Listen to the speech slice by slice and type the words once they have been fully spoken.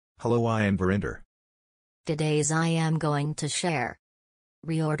Hello, I am Verinder. Today's I am going to share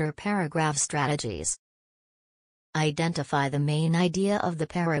reorder paragraph strategies. Identify the main idea of the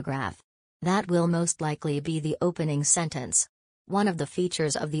paragraph. That will most likely be the opening sentence. One of the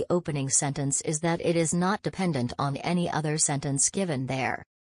features of the opening sentence is that it is not dependent on any other sentence given there.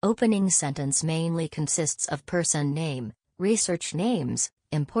 Opening sentence mainly consists of person name, research names,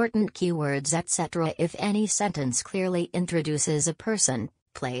 important keywords, etc. If any sentence clearly introduces a person,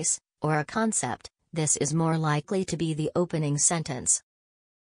 place, or a concept, this is more likely to be the opening sentence.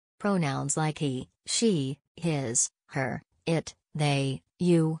 Pronouns like he, she, his, her, it, they,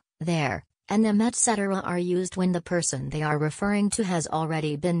 you, their, and them, etc. are used when the person they are referring to has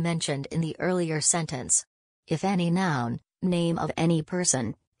already been mentioned in the earlier sentence. If any noun, name of any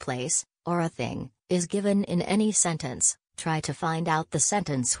person, place, or a thing, is given in any sentence, try to find out the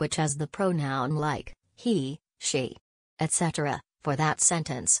sentence which has the pronoun like he, she, etc. for that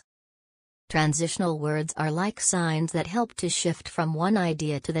sentence. Transitional words are like signs that help to shift from one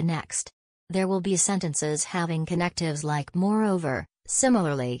idea to the next. There will be sentences having connectives like moreover,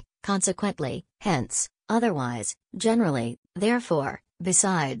 similarly, consequently, hence, otherwise, generally, therefore,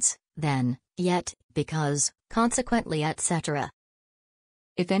 besides, then, yet, because, consequently, etc.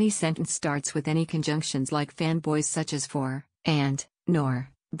 If any sentence starts with any conjunctions like fanboys such as for, and, nor,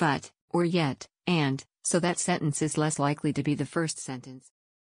 but, or yet, and, so that sentence is less likely to be the first sentence.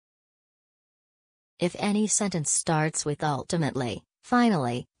 If any sentence starts with ultimately,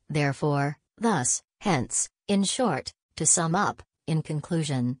 finally, therefore, thus, hence, in short, to sum up, in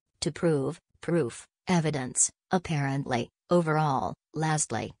conclusion, to prove, proof, evidence, apparently, overall,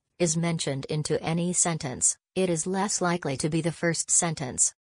 lastly, is mentioned into any sentence, it is less likely to be the first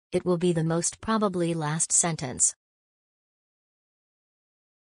sentence. It will be the most probably last sentence.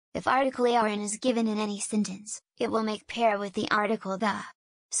 If article a or an is given in any sentence, it will make pair with the article the.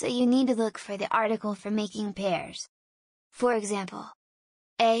 So you need to look for the article for making pairs. For example,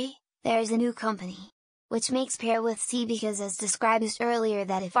 A, there's a new company, which makes pair with C because as described earlier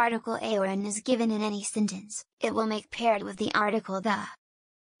that if article a or an is given in any sentence, it will make paired with the article the.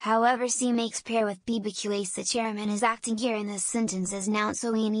 However, C makes pair with B because the chairman is acting here in this sentence as noun,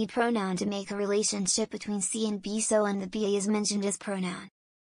 so we need pronoun to make a relationship between C and B, so and the B is mentioned as pronoun.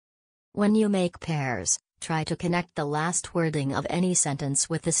 When you make pairs, try to connect the last wording of any sentence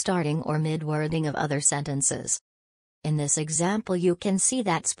with the starting or mid wording of other sentences. In this example you can see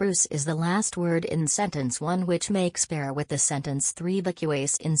that spruce is the last word in sentence 1, which makes pair with the sentence 3,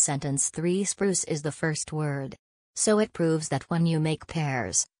 because in sentence 3 spruce is the first word. So it proves that when you make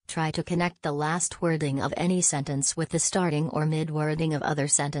pairs, try to connect the last wording of any sentence with the starting or mid wording of other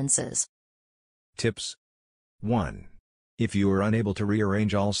sentences. Tips. 1. If you are unable to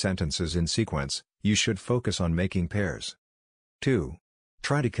rearrange all sentences in sequence, you should focus on making pairs. 2.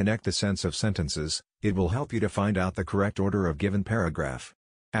 Try to connect the sense of sentences, it will help you to find out the correct order of given paragraph.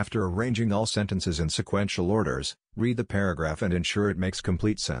 After arranging all sentences in sequential orders, read the paragraph and ensure it makes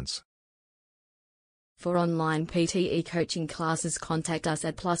complete sense. For online PTE coaching classes, contact us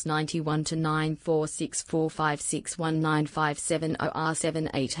at +91 to 9464561957 or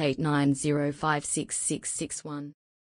 7889056661.